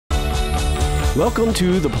Welcome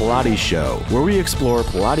to the Pilates Show, where we explore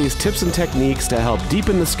Pilates tips and techniques to help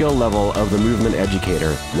deepen the skill level of the movement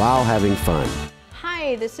educator while having fun.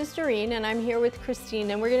 Hi, this is Doreen and I'm here with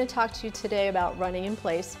Christine, and we're going to talk to you today about running in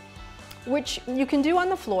place, which you can do on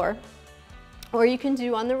the floor or you can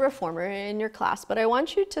do on the reformer in your class, but I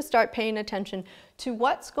want you to start paying attention to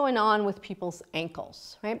what's going on with people's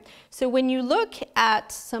ankles, right? So when you look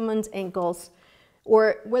at someone's ankles,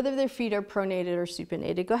 or whether their feet are pronated or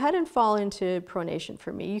supinated, go ahead and fall into pronation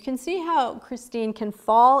for me. You can see how Christine can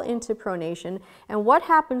fall into pronation, and what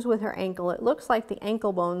happens with her ankle, it looks like the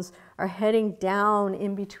ankle bones are heading down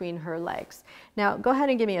in between her legs. Now go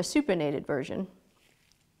ahead and give me a supinated version.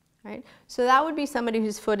 Right? So that would be somebody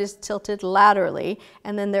whose foot is tilted laterally,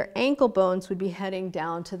 and then their ankle bones would be heading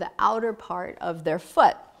down to the outer part of their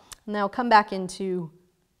foot. Now come back into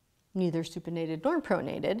neither supinated nor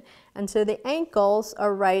pronated, and so the ankles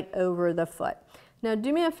are right over the foot. Now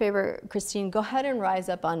do me a favor, Christine, go ahead and rise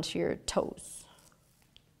up onto your toes.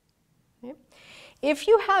 Okay? If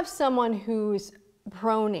you have someone who's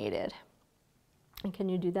pronated, and can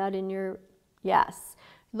you do that in your, yes.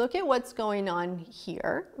 Look at what's going on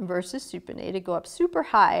here versus supinated. Go up super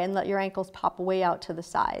high and let your ankles pop way out to the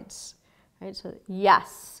sides. Right? So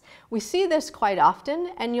yes, we see this quite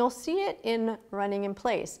often, and you'll see it in running in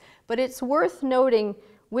place. But it's worth noting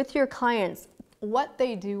with your clients what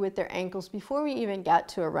they do with their ankles before we even get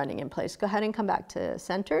to a running in place. Go ahead and come back to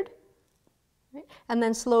centered, right? And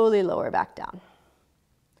then slowly lower back down.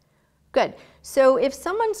 Good. So if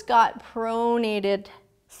someone's got pronated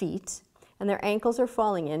feet and their ankles are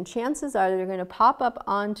falling in, chances are they're going to pop up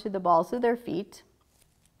onto the balls of their feet.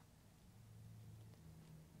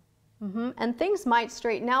 And things might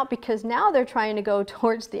straighten out because now they're trying to go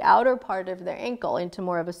towards the outer part of their ankle into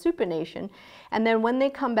more of a supination. And then when they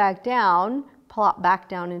come back down, plop back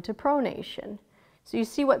down into pronation. So you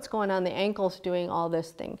see what's going on, the ankle's doing all this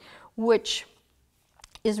thing, which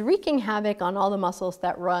is wreaking havoc on all the muscles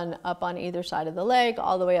that run up on either side of the leg,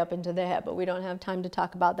 all the way up into the hip. But we don't have time to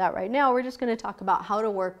talk about that right now. We're just going to talk about how to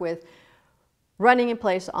work with running in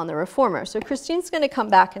place on the reformer. So Christine's going to come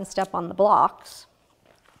back and step on the blocks.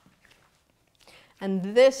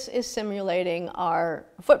 And this is simulating our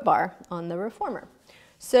foot bar on the reformer.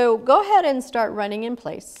 So go ahead and start running in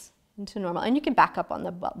place into normal. And you can back up on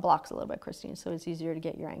the blocks a little bit, Christine, so it's easier to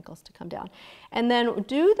get your ankles to come down. And then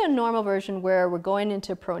do the normal version where we're going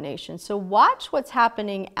into pronation. So watch what's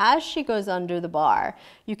happening as she goes under the bar.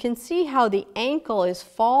 You can see how the ankle is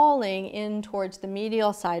falling in towards the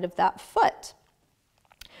medial side of that foot,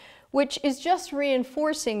 which is just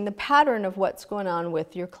reinforcing the pattern of what's going on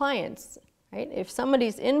with your clients. Right? If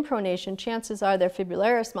somebody's in pronation, chances are their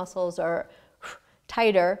fibularis muscles are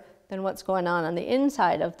tighter than what's going on the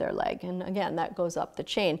inside of their leg. And again, that goes up the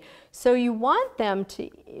chain. So you want them to,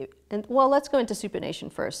 well, let's go into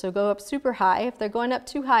supination first. So go up super high. If they're going up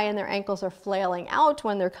too high and their ankles are flailing out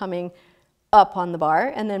when they're coming up on the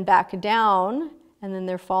bar, and then back down, and then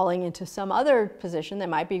they're falling into some other position. They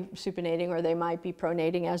might be supinating, or they might be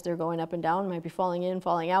pronating as they're going up and down, might be falling in,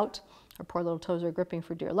 falling out. Our poor little toes are gripping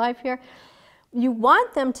for dear life here. You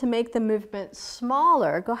want them to make the movement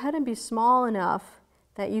smaller. Go ahead and be small enough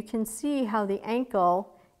that you can see how the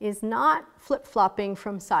ankle is not flip-flopping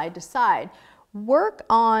from side to side. Work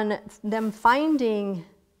on them finding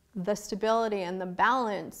the stability and the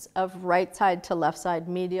balance of right side to left side,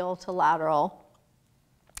 medial to lateral,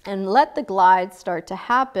 and let the glide start to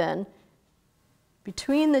happen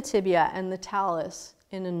between the tibia and the talus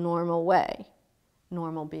in a normal way.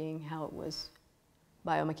 Normal being how it was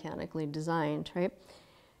biomechanically designed, right?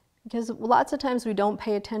 Because lots of times we don't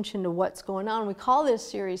pay attention to what's going on. We call this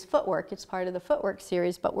series footwork. It's part of the footwork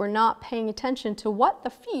series, but we're not paying attention to what the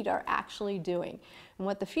feet are actually doing. And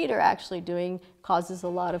what the feet are actually doing causes a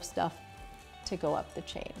lot of stuff to go up the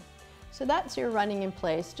chain. So that's your running in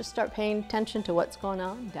place. Just start paying attention to what's going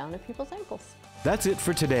on down at people's ankles. That's it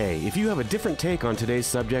for today. If you have a different take on today's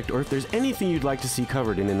subject, or if there's anything you'd like to see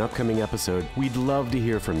covered in an upcoming episode, we'd love to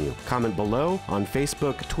hear from you. Comment below on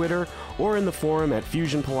Facebook, Twitter, or in the forum at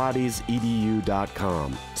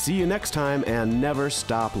fusionpilatesedu.com. See you next time, and never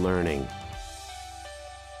stop learning.